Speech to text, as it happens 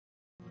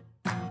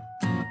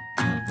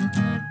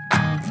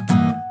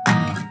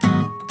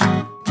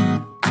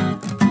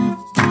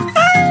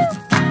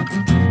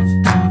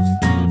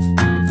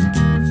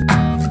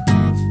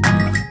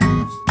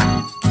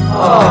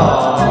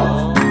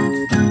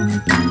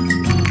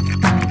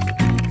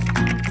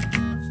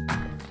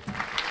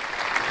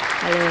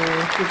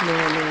good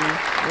morning.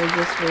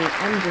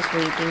 I'm just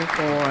waiting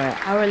for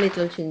our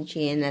little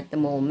Chin at the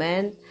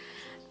moment.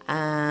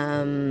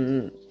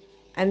 I'm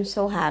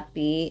so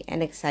happy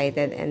and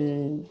excited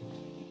and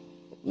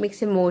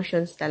mixed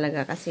emotions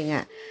talaga kasi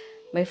nga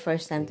my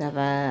first time to have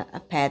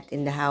a pet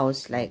in the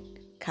house, like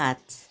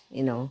cats,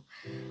 you know.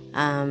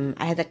 I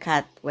had a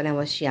cat when I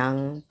was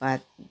young,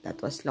 but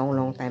that was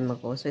long time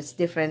ago. So it's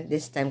different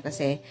this time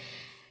kasi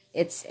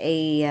it's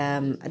a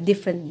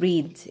different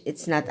breed.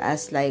 It's not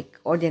as like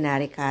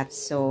ordinary cats.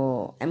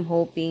 So I'm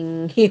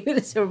hoping he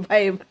will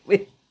survive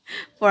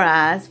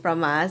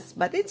from us,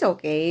 but it's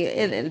okay.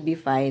 It'll be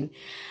fine.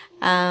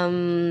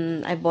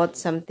 I bought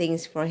some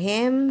things for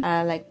him,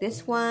 like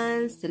this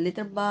ones, the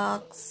litter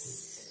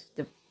box,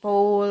 the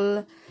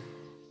pole,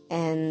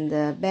 and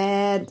the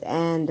bed,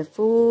 and the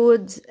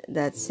food.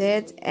 That's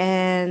it.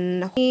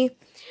 And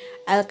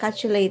I'll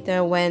catch you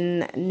later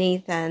when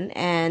Nathan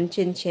and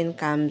Chin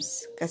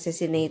comes. Kasi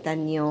si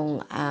Nathan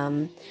yung,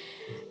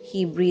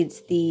 he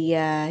breeds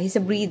he's a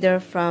breeder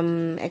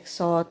from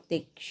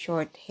exotic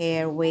short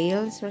hair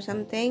whales or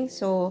something.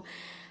 So,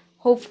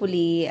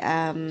 hopefully,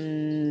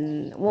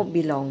 won't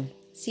be long.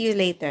 See you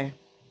later.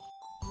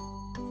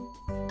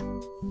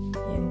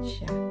 Yan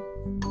siya.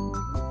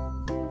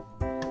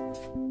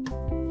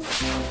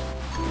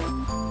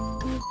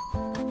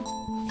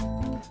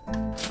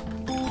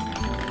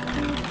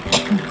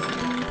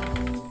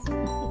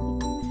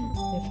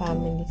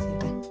 Family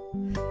sila.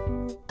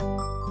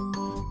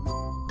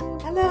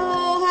 Hello!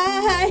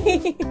 Hi!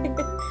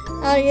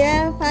 Oh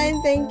yeah,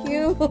 fine, thank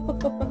you.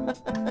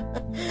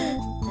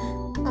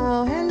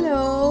 Oh,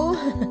 hello!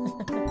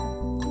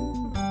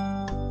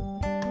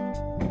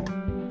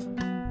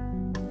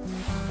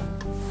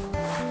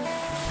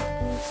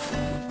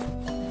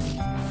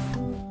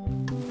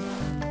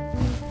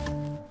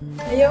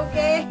 Are you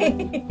okay?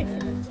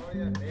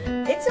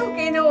 It's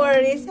okay, no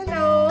worries.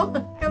 Hello!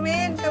 Come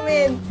in, come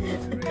in.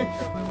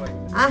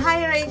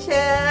 Hi,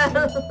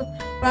 Rachel.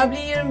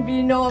 Probably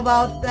you know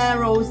about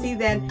Rosie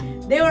then.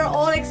 They were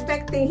all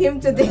expecting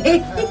him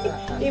today.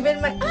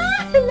 Even my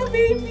hello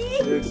baby.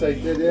 You're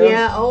excited, yeah?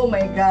 Yeah, oh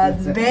my god.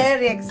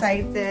 Very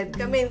excited.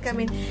 Come in, come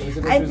in.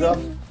 I think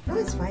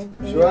it's fine.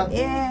 Sure?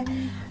 Yeah.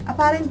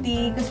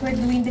 Apparently, because we're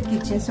doing the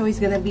kitchen, so he's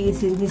gonna be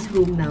in his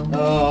room now.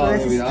 Oh, so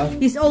maybe not.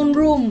 His own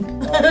room.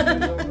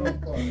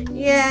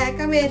 Yeah,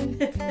 come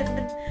in.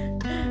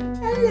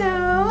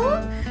 Hello.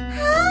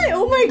 Hi!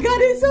 Oh my god,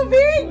 it's so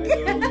big!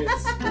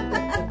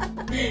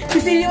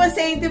 Cecilia was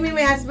saying to me,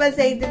 my husband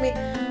saying to me,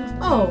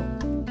 oh,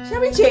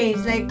 shall we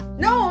change? Like,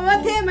 no, I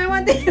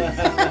want him.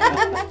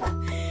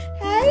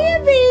 Hi,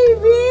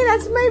 baby!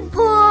 That's my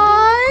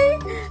boy!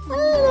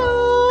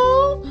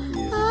 Hello!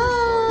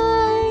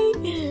 Hi!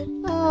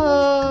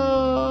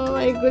 Oh,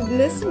 my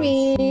goodness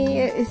me.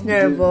 He's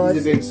nervous.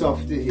 He's a big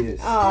softy, he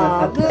is.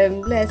 Oh,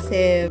 bless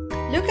him.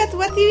 Look at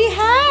what we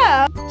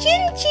have!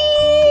 Chin!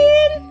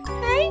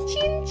 Hi,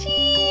 Chin!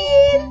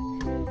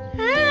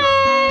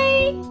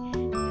 Hi!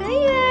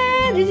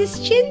 Hiya! This is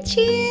Chin!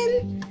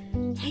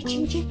 Hi,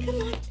 Chin!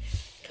 Come on!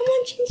 Come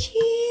on,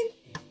 Chin!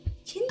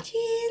 Chin!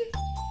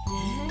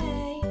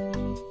 Hi!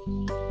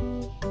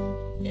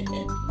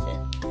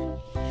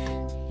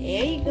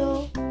 There you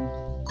go.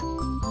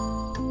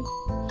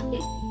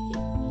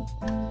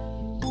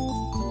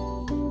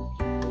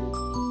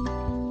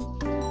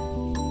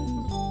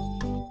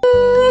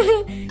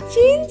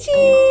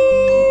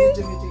 Chin!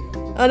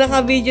 Oh,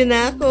 naka-video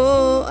na ako.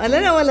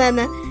 Wala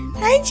na.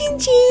 Hi, Chin!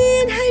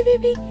 Hi,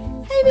 baby!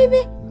 Hi,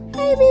 baby!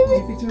 Hi, baby!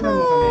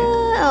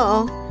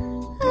 Oo.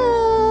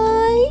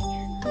 Hi!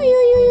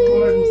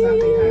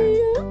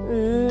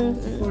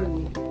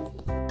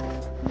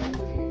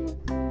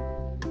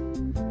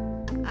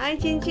 Hi,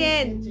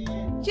 Chin!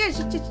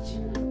 Cheers!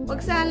 Huwag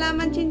sa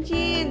halaman,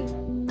 Chin!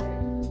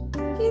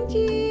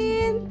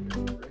 Chin!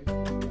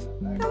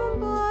 Come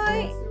on,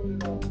 boy!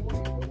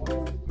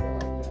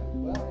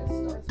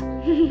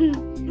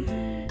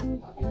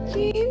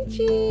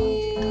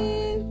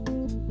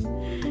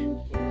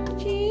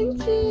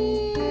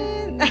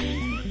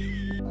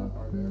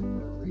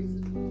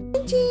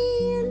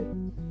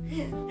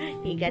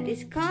 He got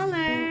his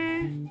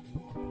collar.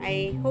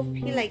 I hope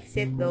he likes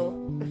it though.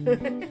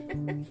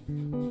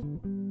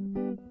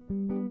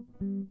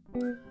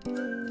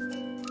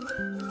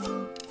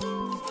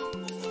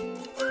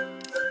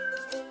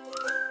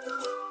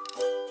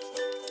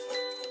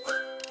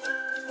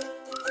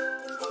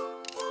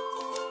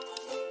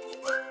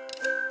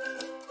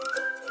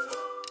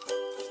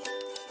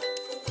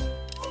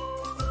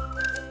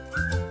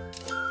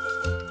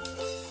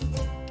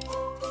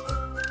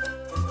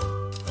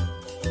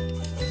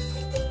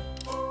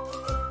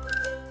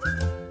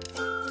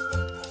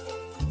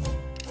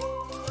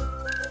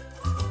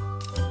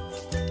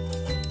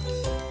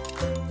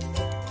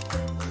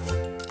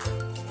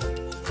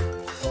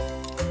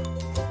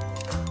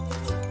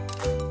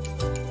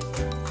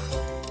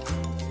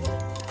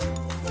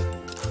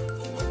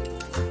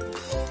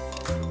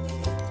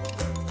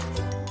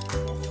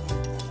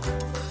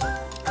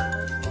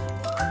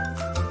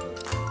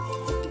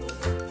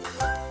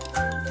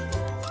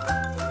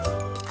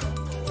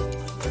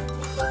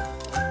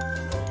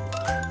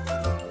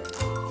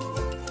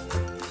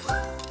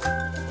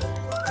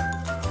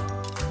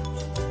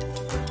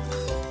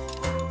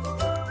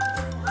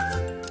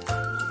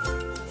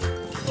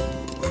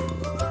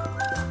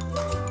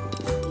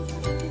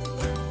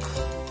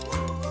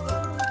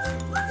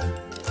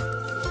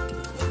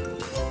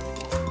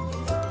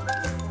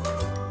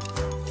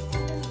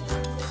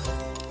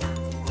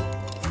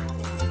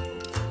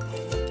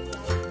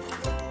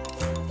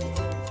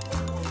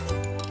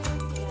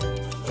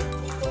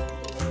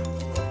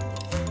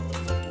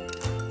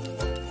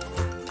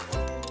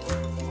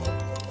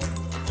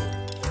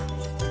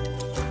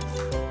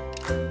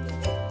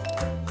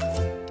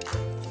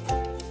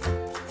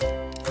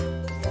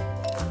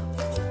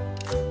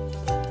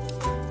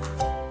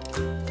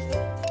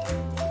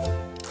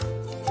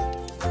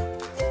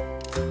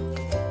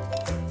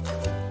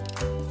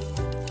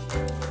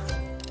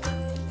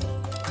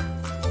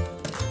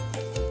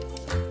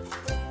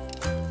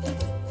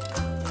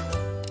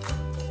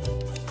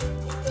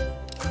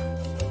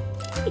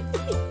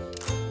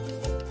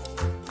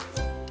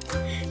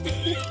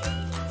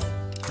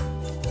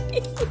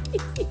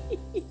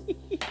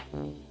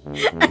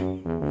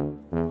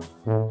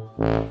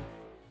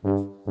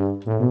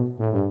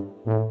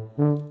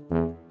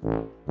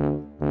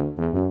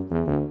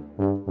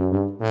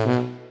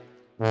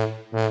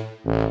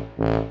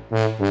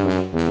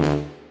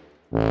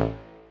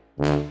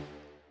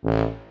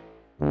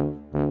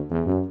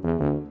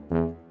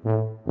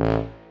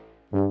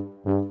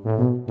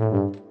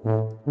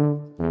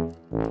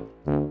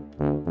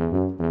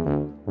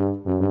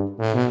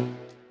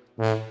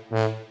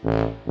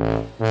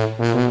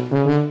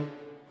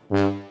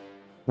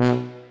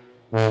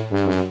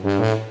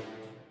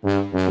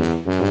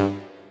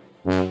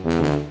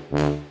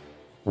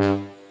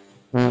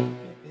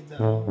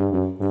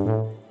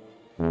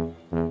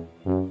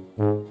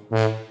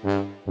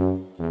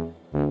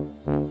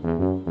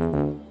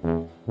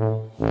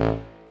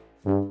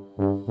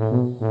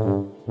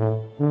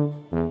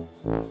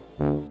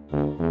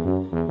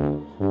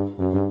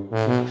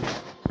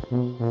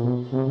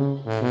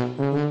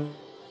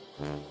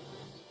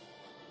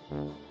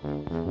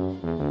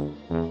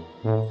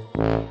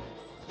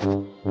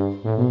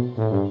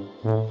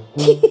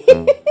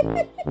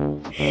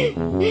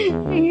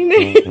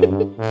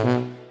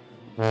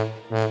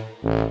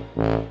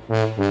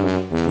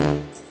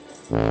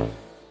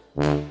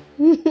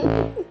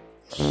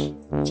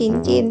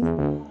 Chin Chin.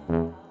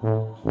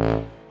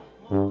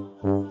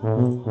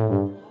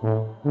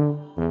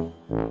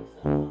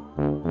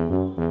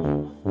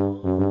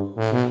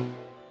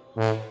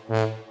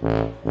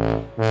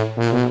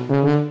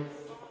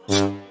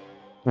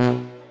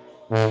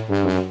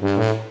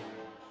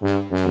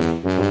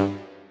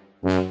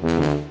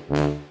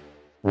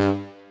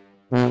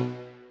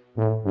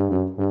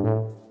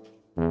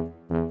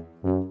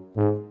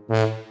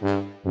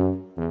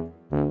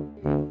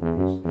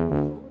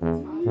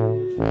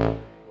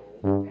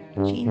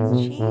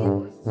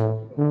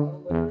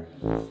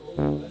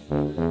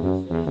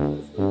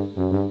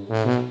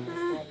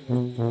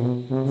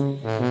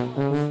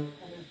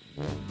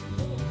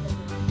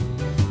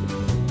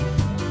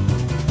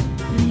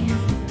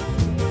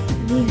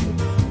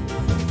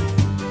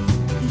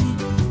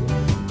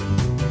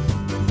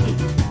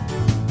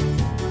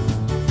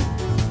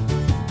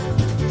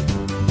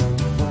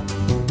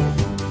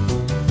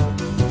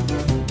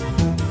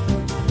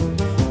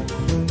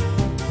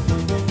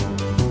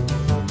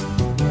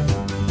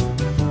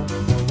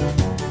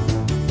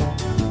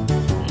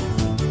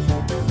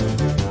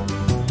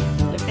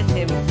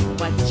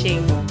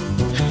 Watching.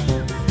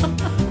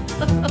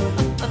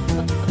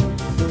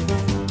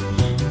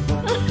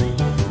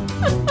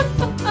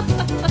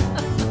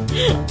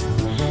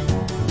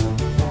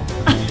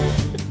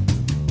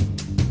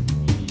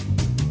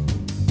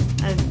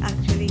 And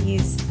actually he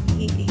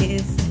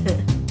is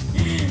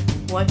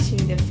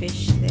watching the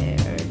fish there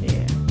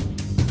earlier.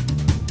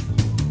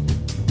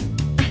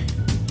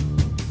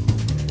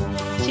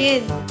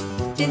 Chin,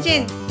 Chin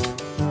Chin.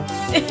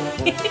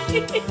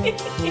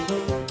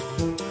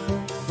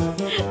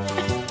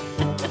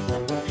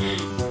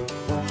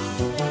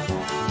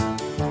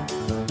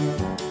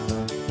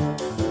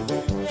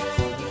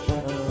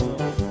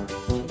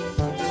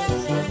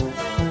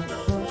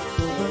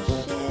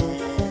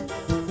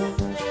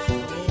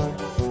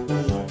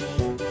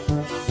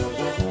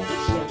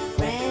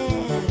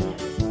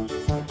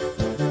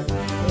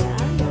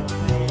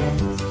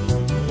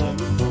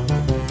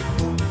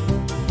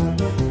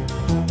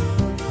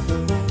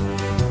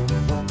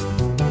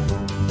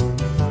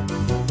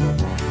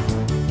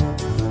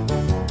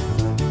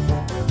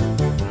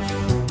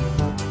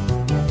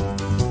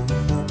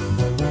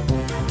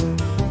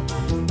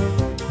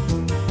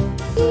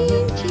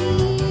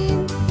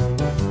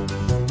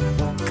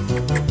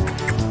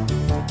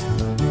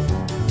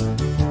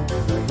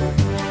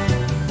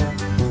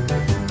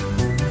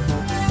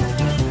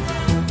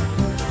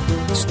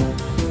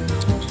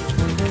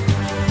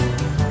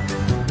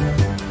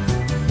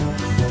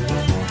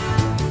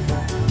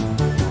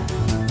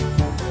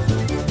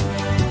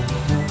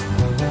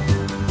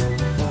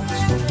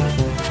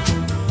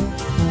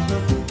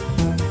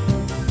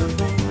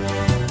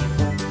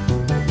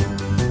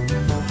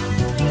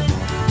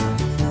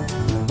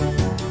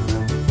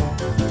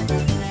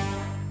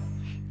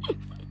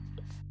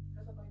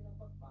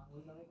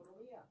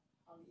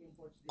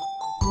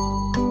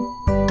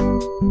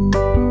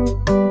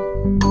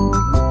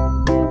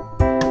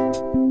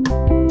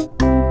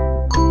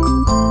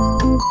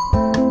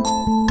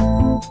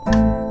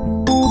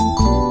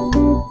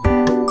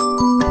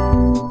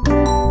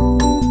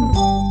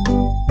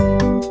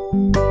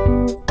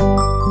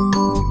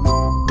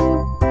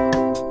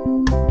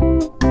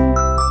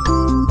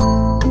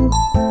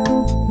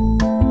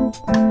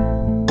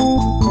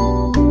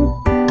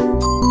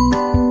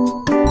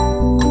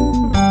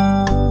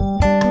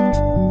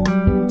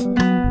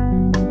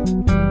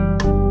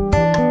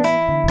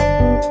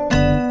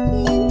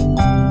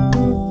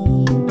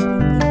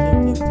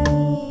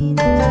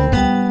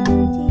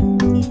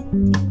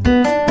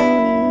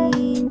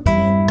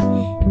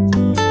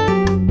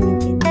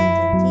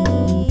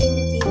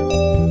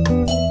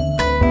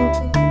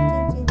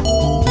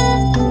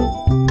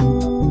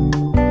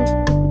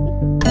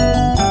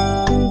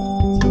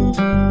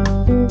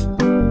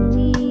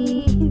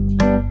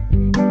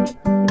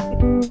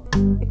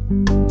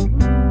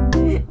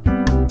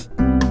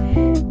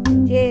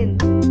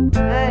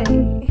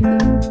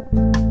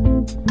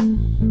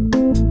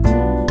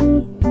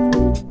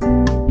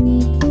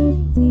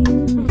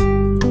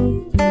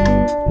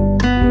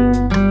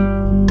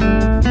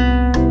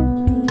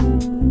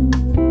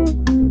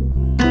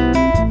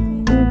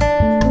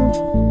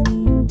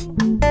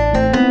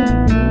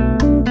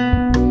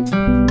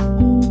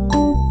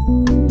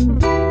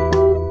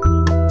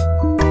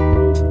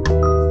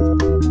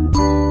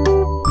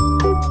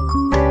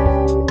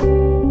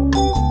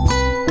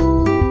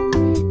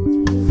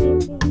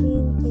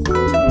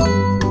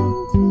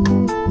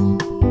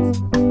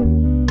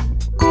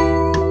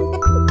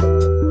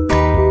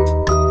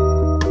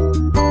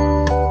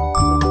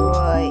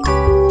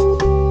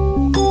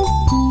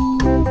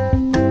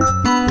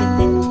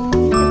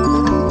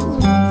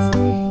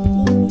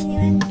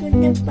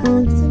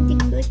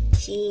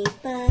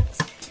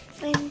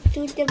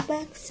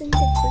 bucks and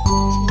 $20.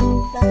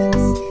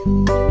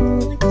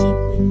 Oh,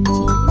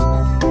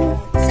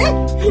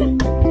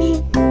 $20.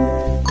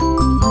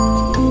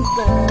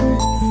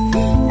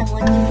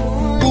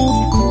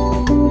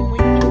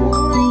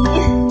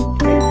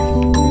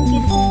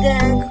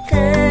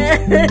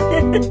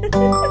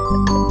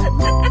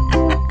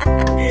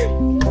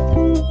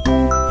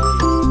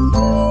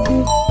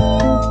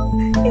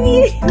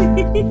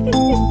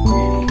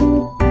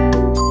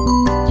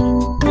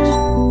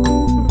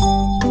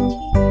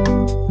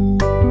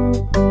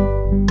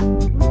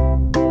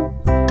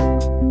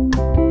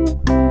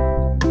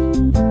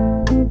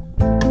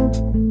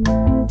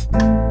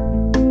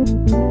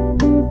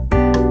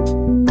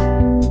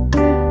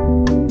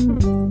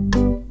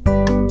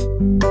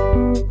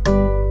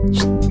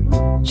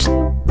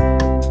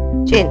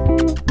 Chin.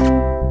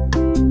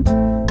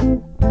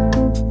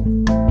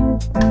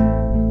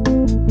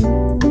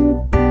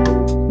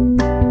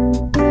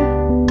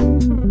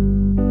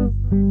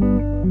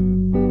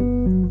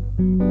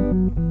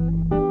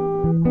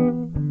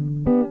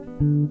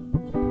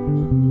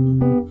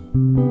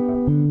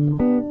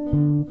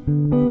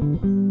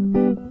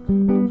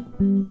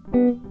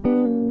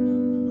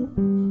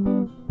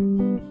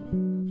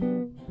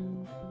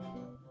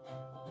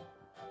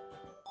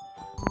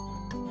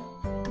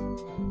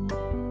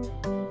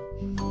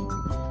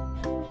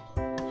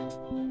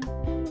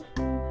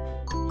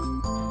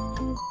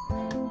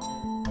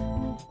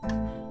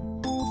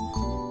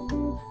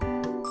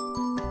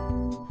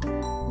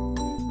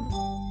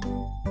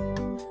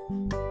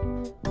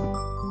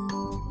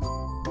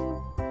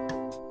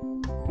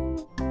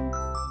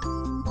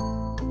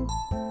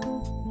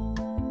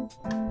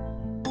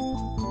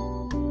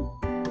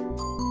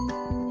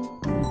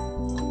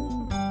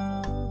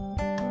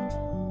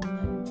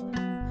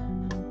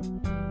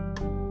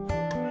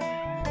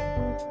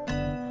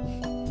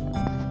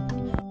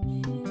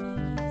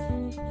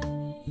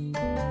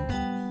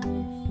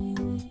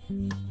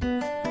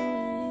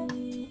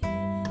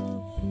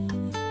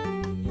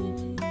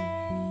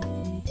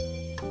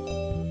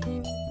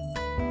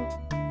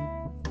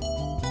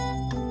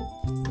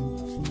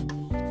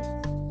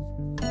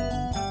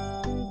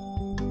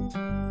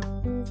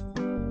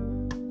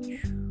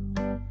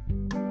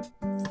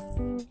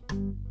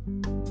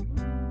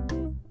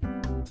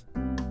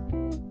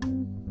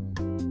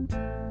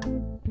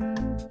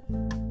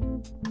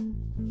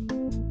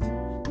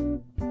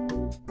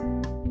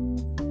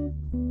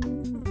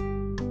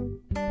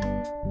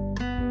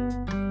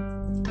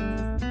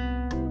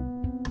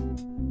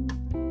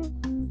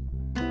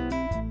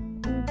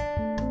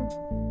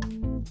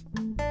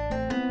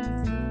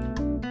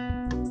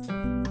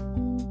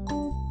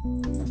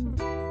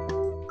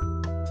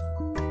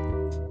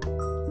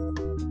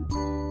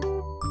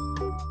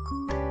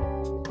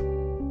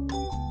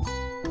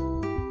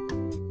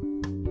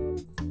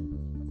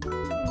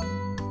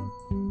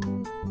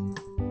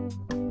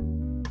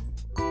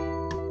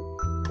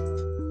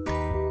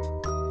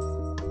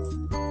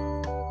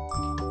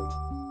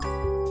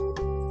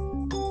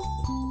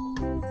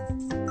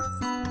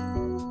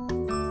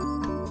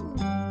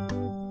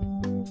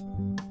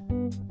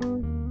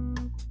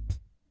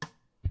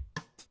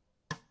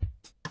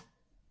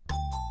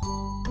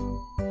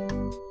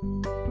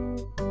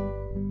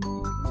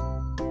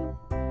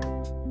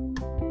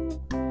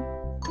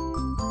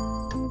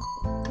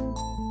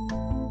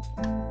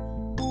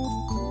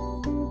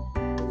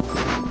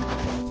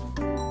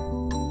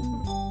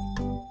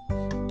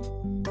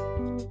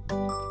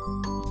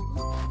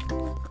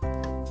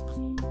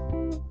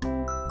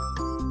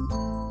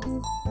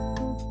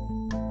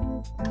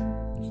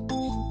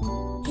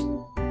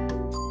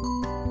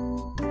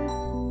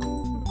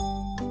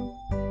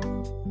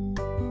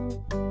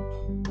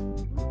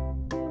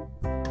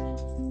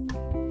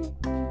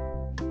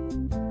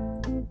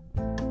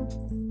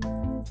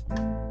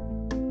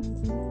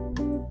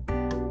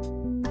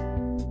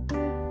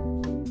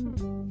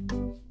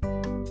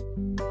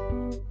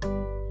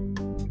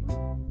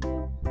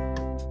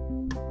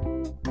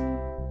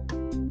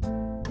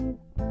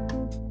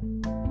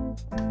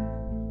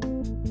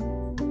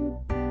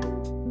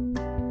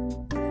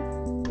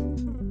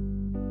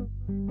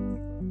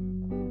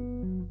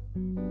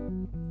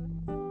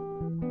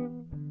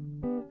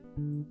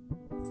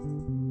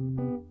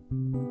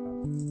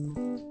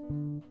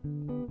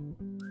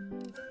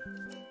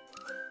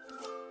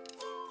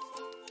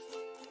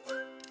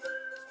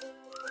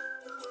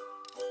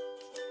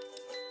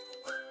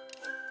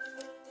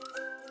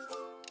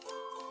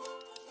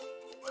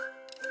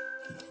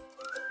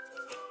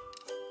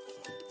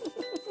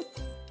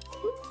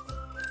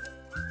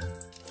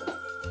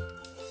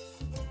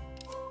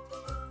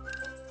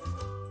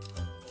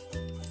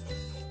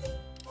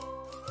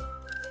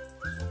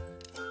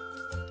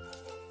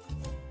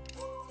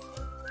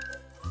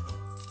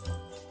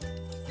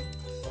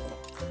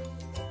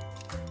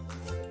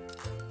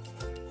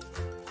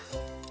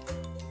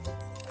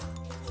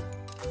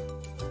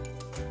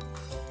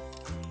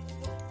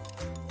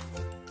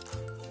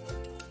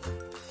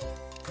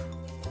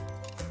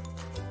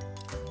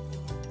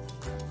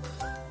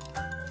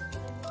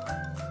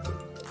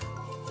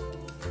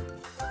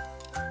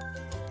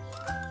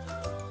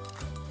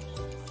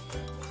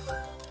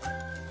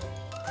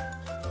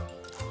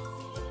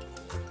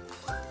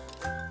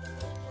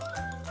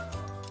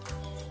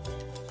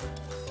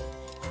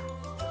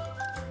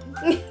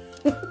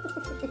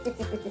 Look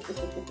at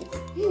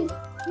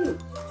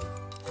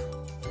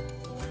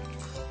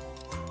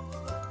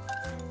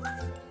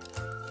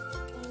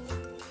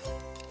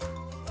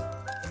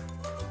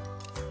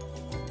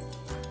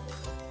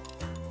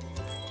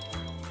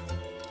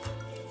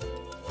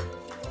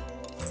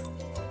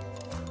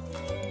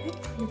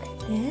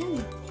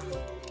them.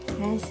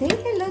 Say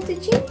hello to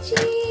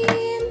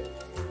Chin2x.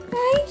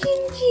 Hi,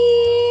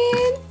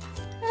 Chin2x.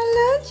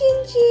 Hello,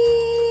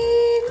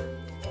 Chin2x.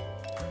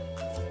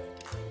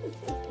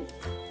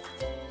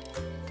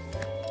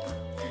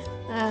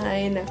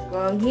 Ay,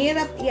 nako. Ang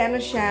hirap, ano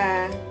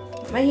siya.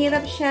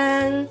 Mahirap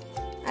siyang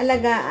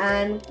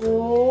alagaan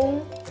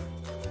kung,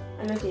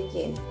 ano,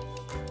 Chin2x?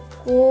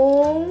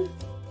 Kung,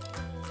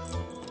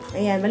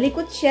 ayan,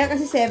 malikot siya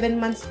kasi 7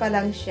 months pa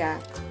lang siya.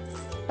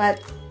 But,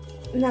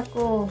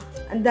 nako,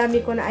 ang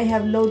dami ko na, I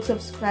have loads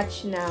of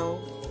scratch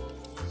now.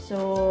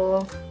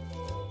 So,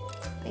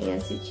 ayan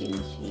si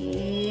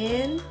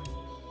Chin2x.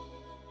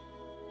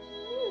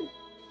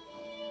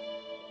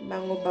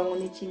 Bango-bango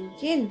ni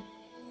Chin2x.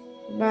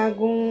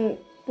 Bagong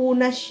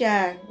punas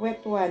siya.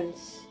 Wet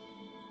ones.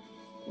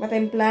 But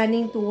I'm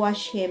planning to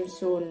wash him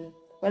soon.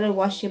 Well, I'll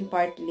wash him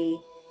partly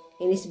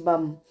in his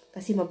bum.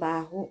 Kasi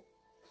mabaho.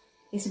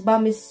 His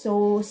bum is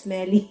so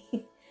smelly.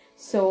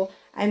 So,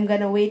 I'm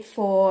gonna wait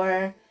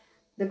for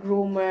the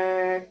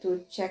groomer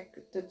to check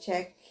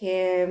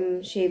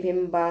him, shave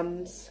him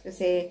bums.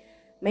 Kasi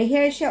may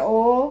hair siya,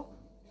 oh.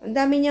 Ang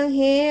dami niyang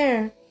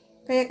hair.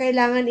 Kaya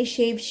kailangan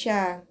i-shave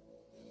siya.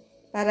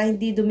 Para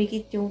hindi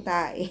dumikit yung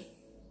tae.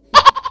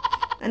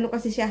 Ano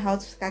kasi siya,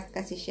 house cat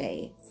kasi siya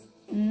eh.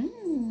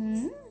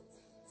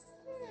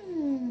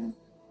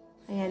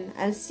 Ayan,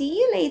 I'll see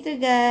you later,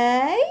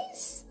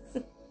 guys.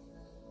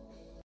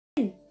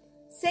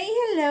 Say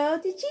hello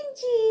to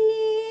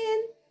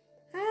Chin2x.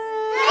 Hi!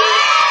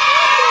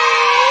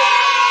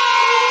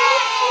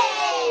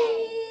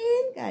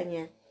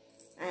 Kanya.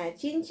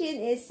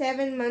 Chin2x is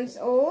 7 months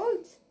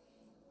old.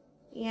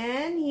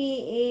 Yan,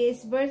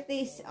 his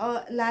birthday is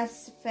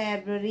last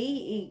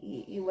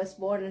February. He was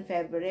born in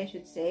February, I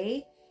should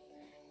say.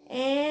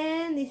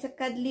 And he's a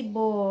cuddly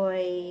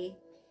boy.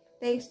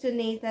 Thanks to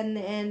Nathan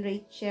and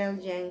Rachel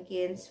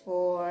Jenkins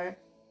for,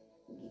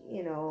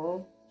 you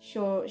know,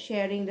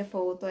 sharing the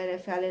photo, and I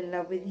fell in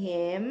love with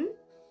him.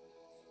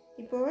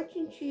 Diba,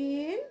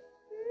 Chin2x?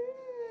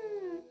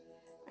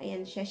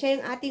 Ayan siya. Siya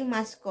yung ating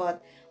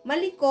mascot.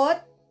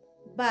 Malikot,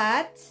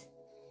 but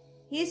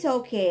he's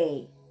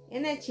okay.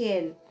 Yan na,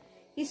 Chin.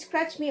 He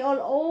scratched me all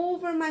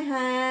over my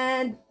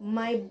hand,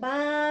 my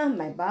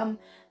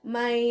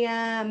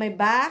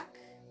back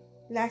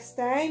last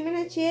time. Yan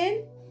na,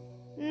 Chin.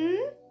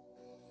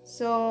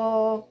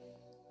 So,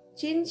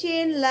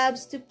 Chin2x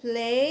loves to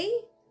play,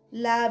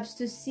 loves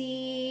to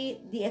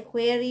see the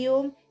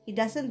aquarium. He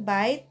doesn't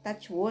bite,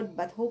 touch wood,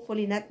 but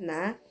hopefully not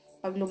na.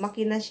 Pag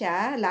lumaki na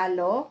siya,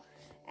 lalo.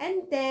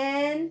 And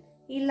then,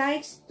 he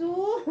likes to,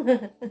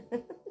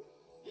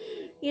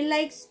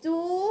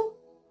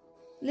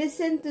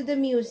 listen to the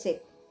music.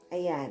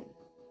 Ayan.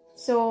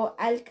 So,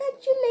 I'll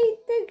catch you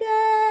later,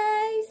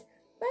 guys.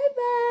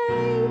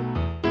 Bye-bye.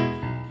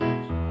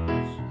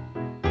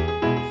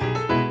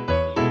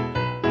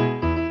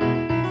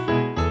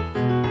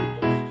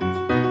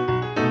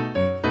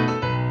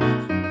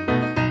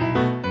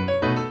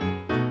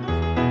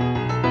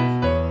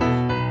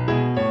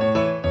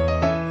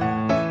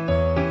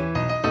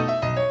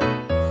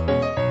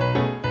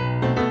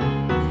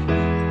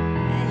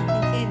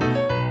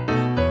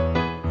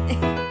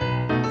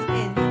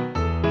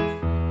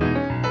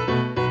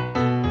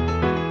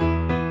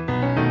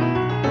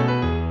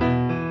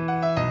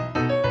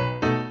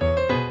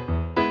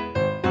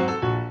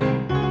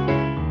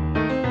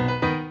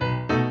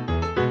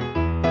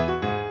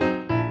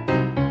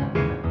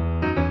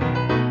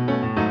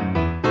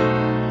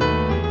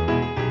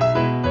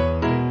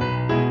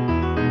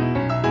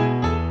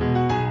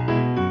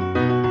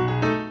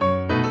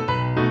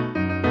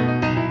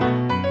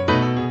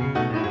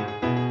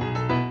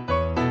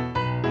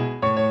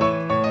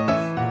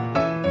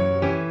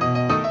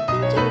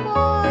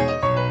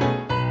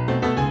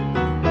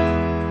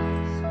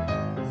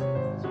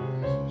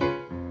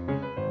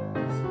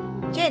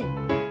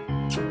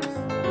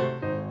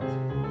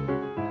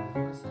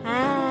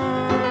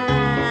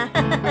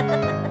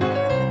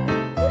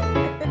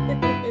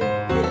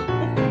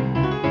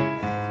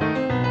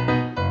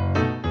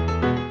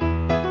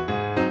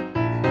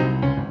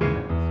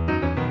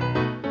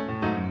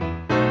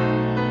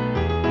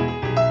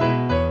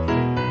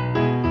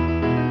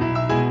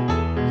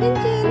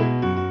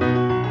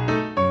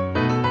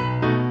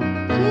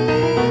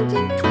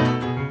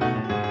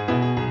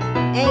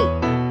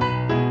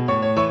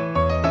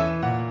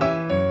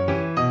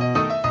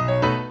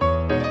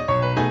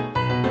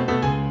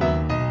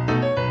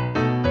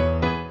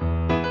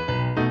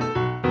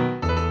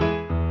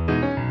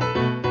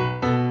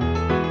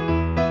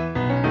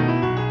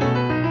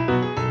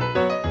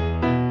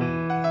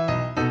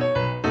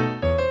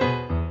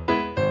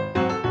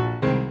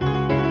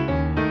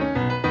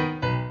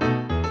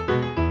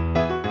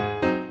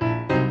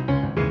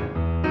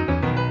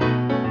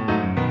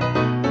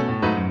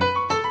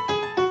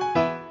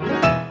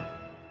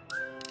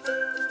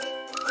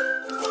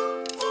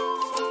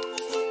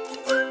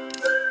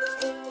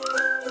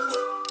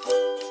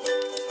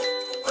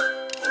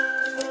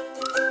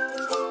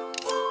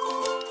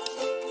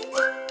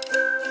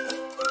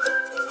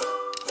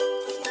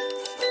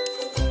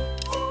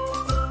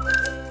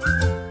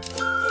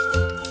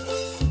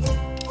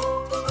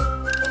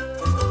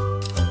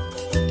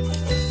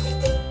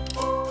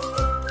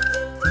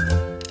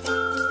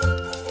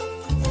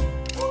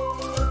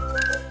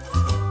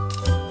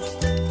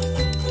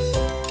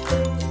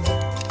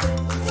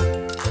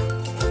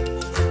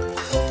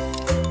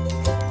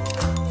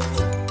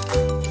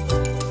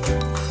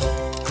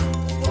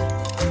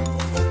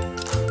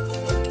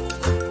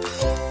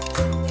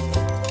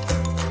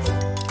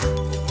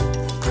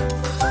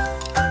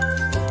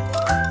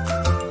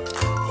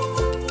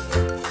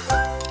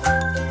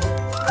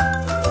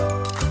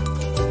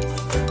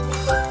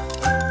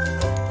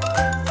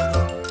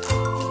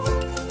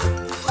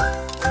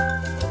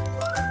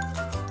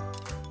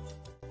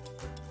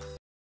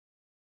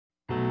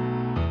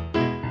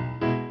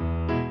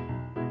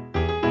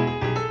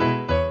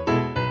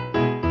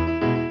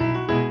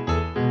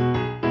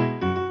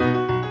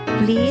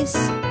 Please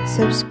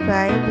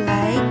subscribe,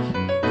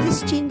 like.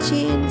 This is Chin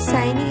Chin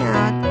signing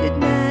out.